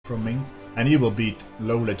from Ming. And he will beat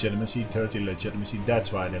low legitimacy, 30 legitimacy,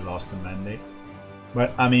 that's why they lost the mandate.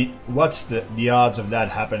 But I mean, what's the odds of that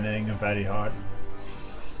happening? Very hard.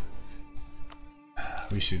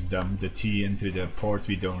 We should dump the tea into the port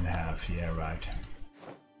we don't have. Yeah, right.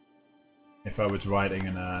 If I was writing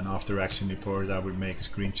an after action report, I would make a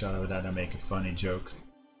screenshot of that and make a funny joke.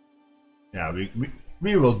 Yeah,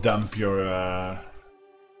 we will dump your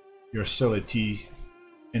solid tea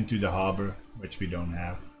into the harbor, which we don't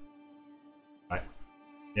have. Right.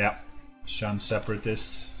 Yeah. Shan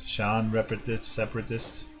separatists. Shan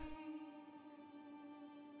separatists.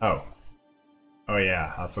 Oh. Oh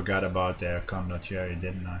yeah, I forgot about their condottieri,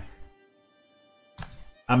 didn't I?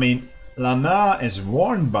 I mean, Lana is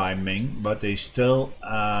warned by Ming, but they still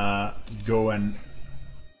go and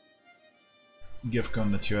give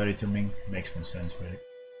condottieri to Ming. Makes no sense, really.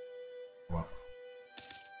 Well.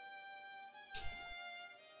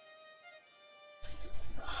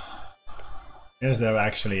 Is there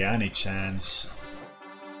actually any chance?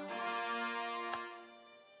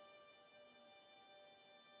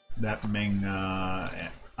 That Ming,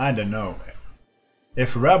 I don't know.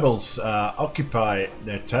 If rebels occupy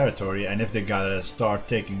their territory and if they gotta start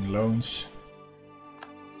taking loans,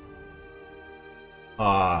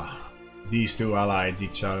 these two allied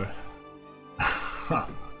each other.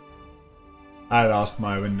 I lost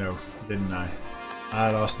my window, didn't I?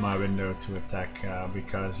 I lost my window to attack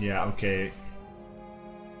because, yeah, okay.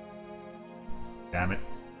 Damn it.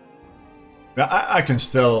 But I can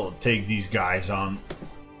still take these guys on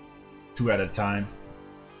 2 at a time.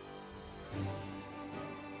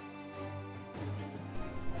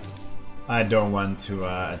 I don't want to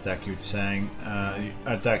attack Yutsang,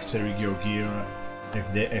 attack Serigyo-Gir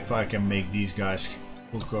if I can make these guys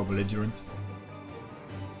full co-belligerent.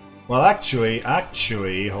 Well,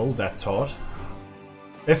 actually, hold that thought.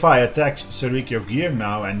 If I attack Serigyo-Gir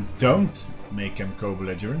now and don't make him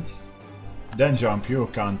co-belligerent, then Jean-Pierre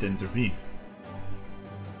can't intervene.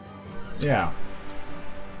 Yeah.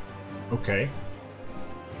 Okay.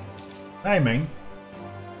 Hey Ming.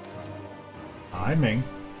 Hi Ming.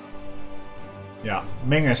 Yeah,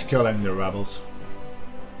 Ming is killing the rebels.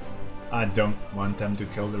 I don't want them to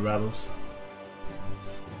kill the rebels.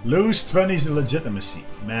 Lose 20 legitimacy.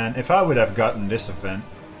 Man, if I would have gotten this event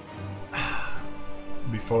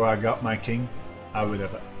before I got my king, I would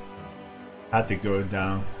have had to go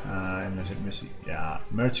down in legitimacy. Yeah,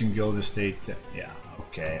 Merchant Guild Estate. Yeah,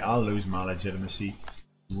 okay, I'll lose my legitimacy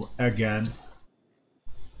again.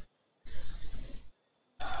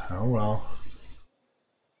 Oh well.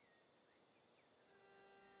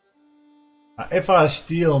 If I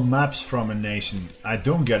steal maps from a nation, I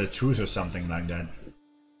don't get a truce or something like that.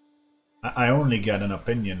 I only get an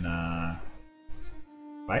opinion,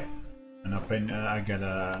 right? An opinion. I get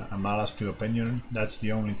a malus to opinion. That's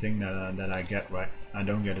the only thing that I get, right? I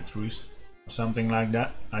don't get a truce or something like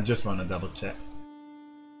that. I just want to double check.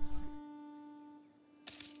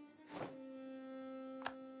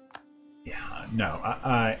 Yeah, no,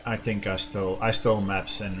 I think I stole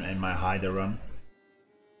maps in my Haida run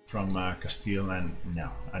from Castile, and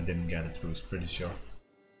no, I didn't get a truce. Pretty sure.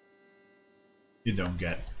 You don't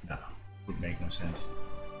get, no, would make no sense.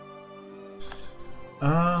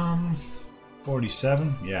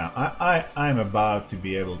 47. Yeah, I'm about to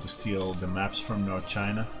be able to steal the maps from North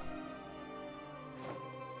China.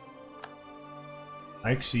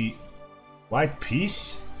 I see white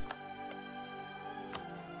peace.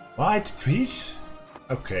 White peace?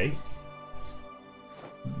 Okay.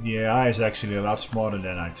 The AI is actually a lot smarter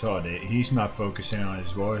than I thought. He's not focusing on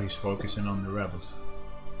his war, he's focusing on the rebels.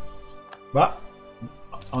 But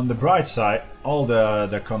on the bright side, all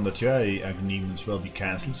the condottieri agreements will be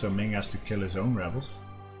cancelled, so Ming has to kill his own rebels.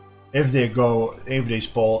 If they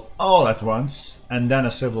spawn all at once, and then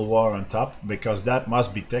a civil war on top, because that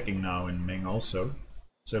must be ticking now in Ming also.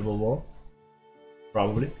 Civil war?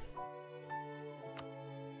 Probably.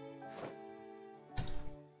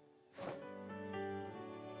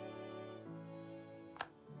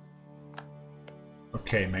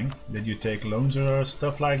 Okay, Ming, did you take loans or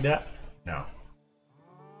stuff like that? No.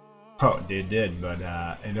 Oh, they did, but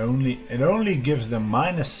it only gives them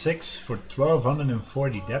 -6 for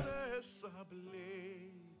 1240 debt.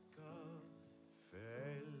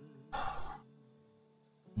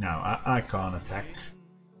 No, I can't attack.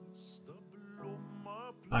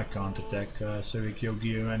 I can't attack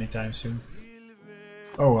Serigyo-Gir anytime soon.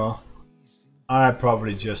 Oh well. I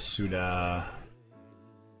probably just should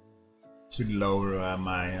lower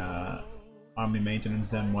my army maintenance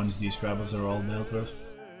then once these rebels are all dealt with.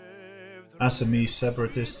 Assamese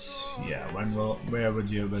separatists, yeah. Where will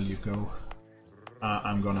you go?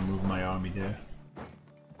 I'm gonna move my army there.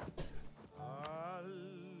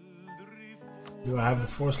 Do I have a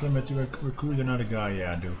force limit to recruit another guy?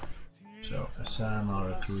 Yeah, I do. So Assam, I'll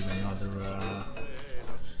recruit another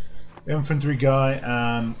infantry guy.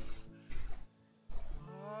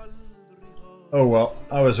 Oh well,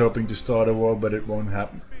 I was hoping to start a war, but it won't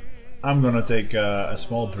happen. I'm gonna take a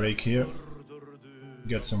small break here,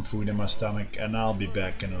 get some food in my stomach, and I'll be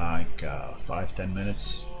back in like 5-10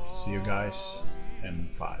 minutes. See you guys in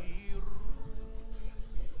 5.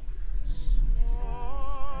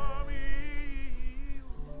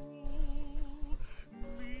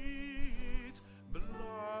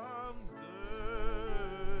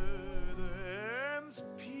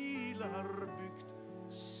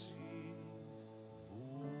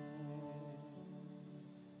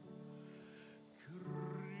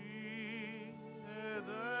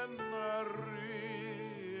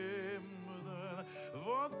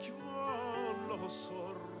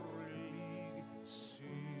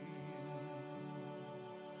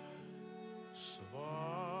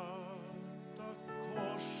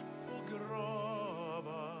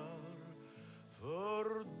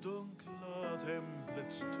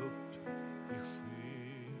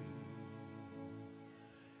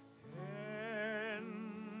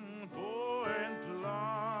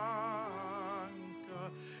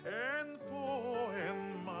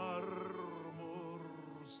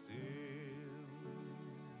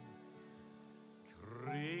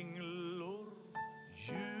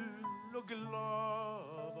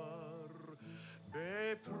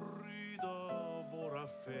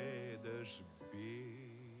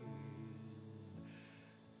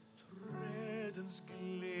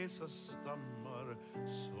 Glesa stammar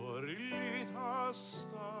sorgligt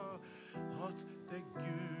hasta att de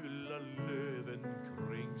gula löven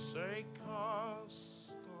kring sig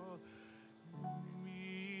kasta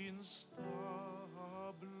minsta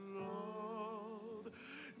blad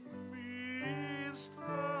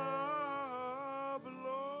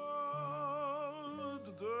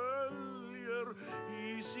döljer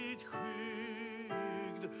i sitt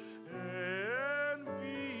skygd en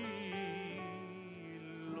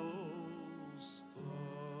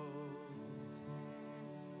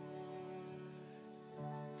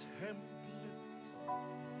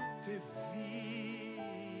det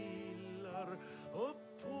vilar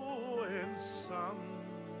upp på en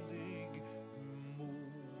sandig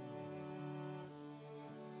mor.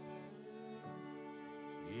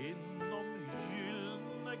 Inom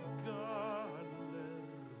gyllene galler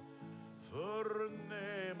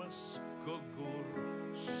förnäma skuggor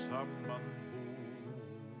sammanbor.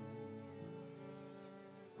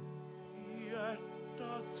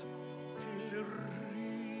 Hjärtat till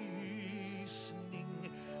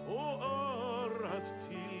och örat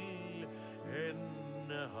till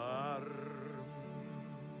en harm.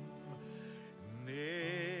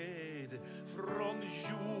 Ned från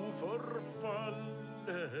jord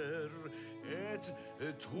förfaller ett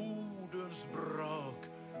tordens brak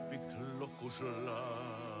vid klockors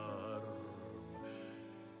larm.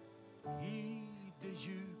 I det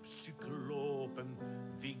djup cyklopen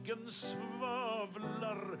viggen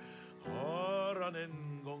svavlar har han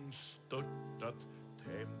en gång störtat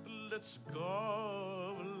templets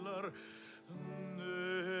gavlar.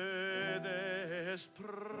 Nödes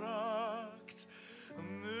prakt,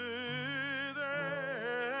 nödes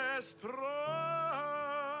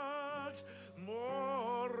prakt,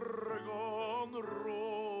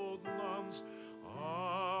 morgonrodnans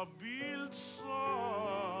avbild sammanbragt.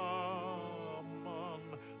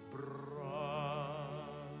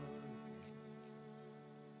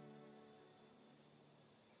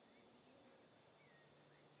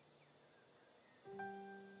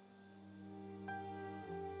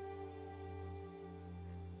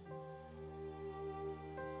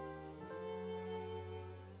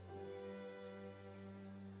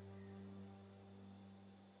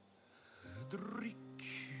 Drick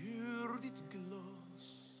ur ditt glas,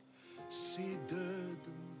 se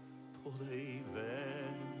döden på dig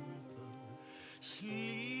vänta,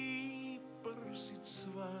 sliper sitt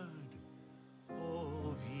svärd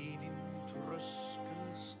och vid din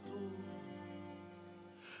tröskel står.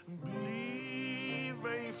 Bliv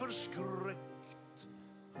ej förskräckt,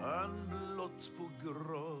 han blott på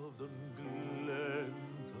graven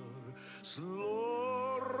gläntar,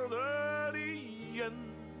 slår där igen.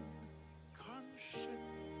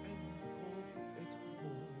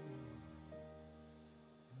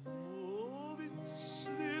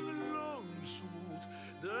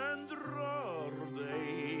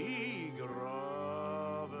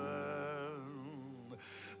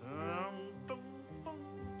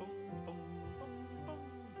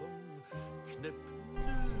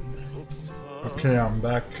 Okay, I'm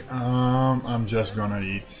back. I'm just gonna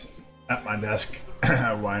eat at my desk.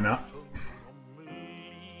 Why not?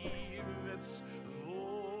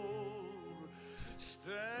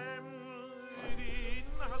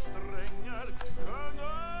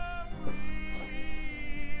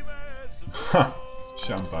 Huh.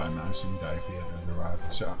 Champagne announcing David as a rival.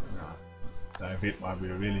 So, no. David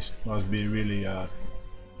must be really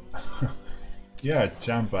yeah,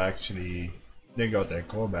 Champa actually, they got their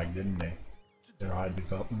core back, didn't they? Their high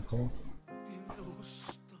development core.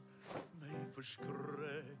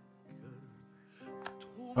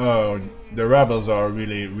 Oh, the rebels are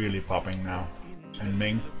really popping now. And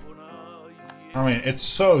Ming. I mean, it's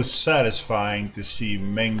so satisfying to see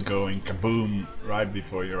Ming going kaboom right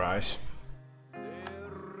before your eyes.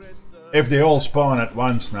 If they all spawn at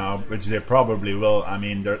once now, which they probably will, I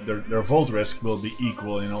mean, their volt risk will be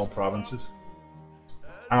equal in all provinces.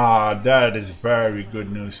 Ah, that is very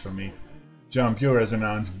good news for me. MANIPUR has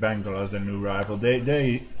announced Bengal as their new rival.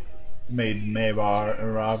 They made Mewar a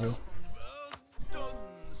rival.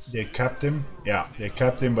 They kept him, yeah, they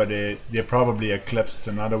kept him, but they probably eclipsed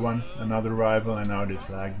another rival, and now they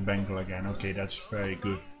flagged Bengal again. Okay, that's very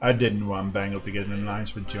good. I didn't want Bengal to get in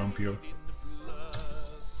alliance with MANIPUR.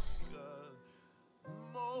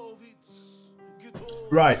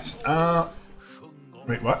 Right,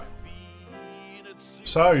 wait, what?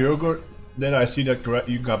 Sorry, Yogurt, did I see that correct?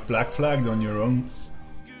 You got black flagged on your own?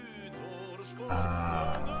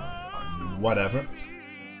 Whatever.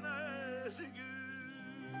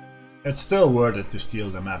 It's still worth it to steal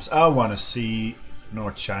the maps. I want to see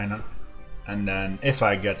North China, and then if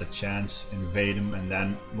I get the chance, invade them, and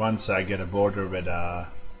then once I get a border with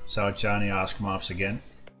South China, ask maps again.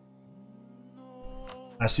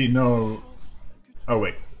 I see no... Oh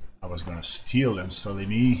wait, I was gonna steal them, silly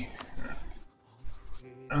me.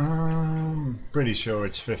 Pretty sure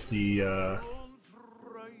it's 50, where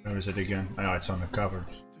is it again? Oh, it's on the cover.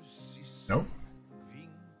 Nope.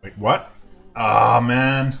 Wait, what? Ah,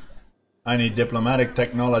 man. I need diplomatic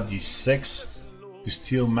technology 6 to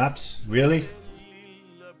steal maps? Really?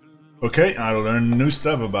 Okay, I'll learn new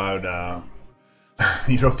stuff about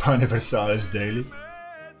Europa Universalis daily.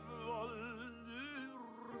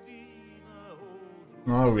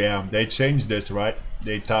 Oh yeah, they changed this, right?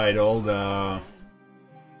 They tied all the...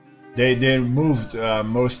 They removed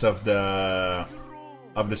most of the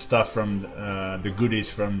stuff from the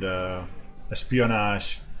goodies from the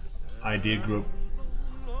espionage ID group.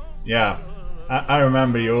 Yeah, I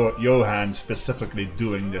remember Johan specifically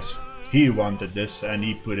doing this. He wanted this and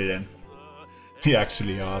he put it in. He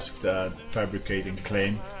actually asked Fabricating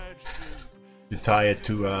Claim to tie it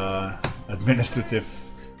to administrative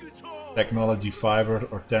technology 5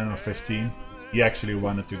 or 10 or 15. He actually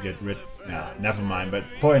wanted to get rid. Yeah, never mind. But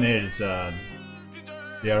point is,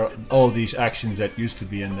 there are all these actions that used to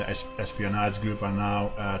be in the espionage group are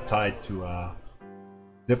now tied to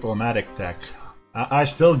diplomatic tech. I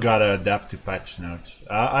still gotta adapt to patch notes.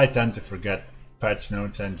 I tend to forget patch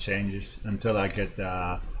notes and changes until I get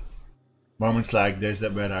moments like this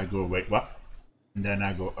where I go, wait, what? And then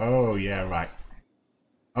I go, oh yeah, right.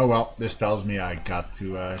 Oh well, this tells me I got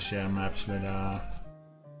to share maps with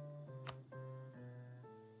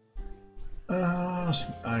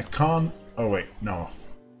I can't. Oh wait, no.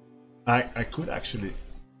 I could actually.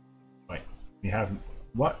 Wait, we have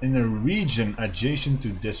what in a region adjacent to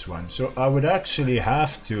this one. So I would actually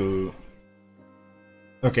have to.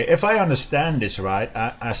 Okay, if I understand this right,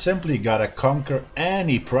 I simply gotta conquer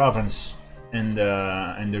any province in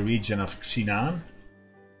the region of Xinan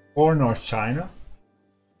or North China,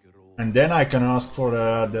 and then I can ask for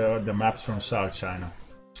the maps from South China.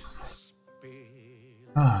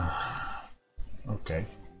 Okay.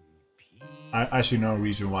 I see no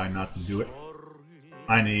reason why not to do it.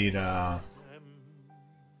 I need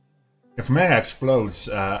if Ming explodes,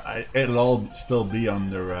 it'll all still be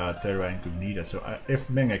under Terra Incognita. So if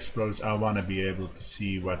Ming explodes, I want to be able to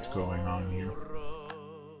see what's going on here.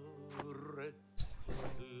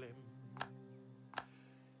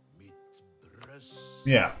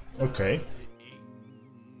 Yeah, okay.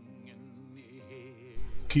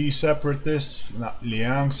 Qi separatists,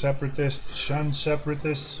 Liang separatists, Shan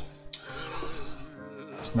separatists.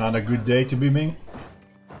 It's not a good day to be Ming.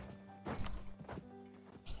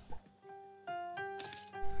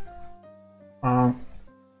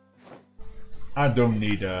 I don't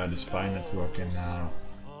need the spy network in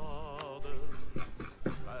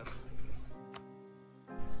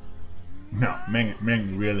No,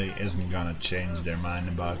 Ming really isn't gonna change their mind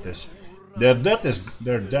about this. Their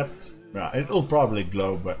depth. Well, it'll probably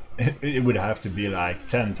glow, but it would have to be like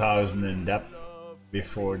 10,000 in depth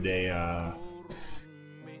before they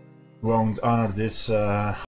won't honor this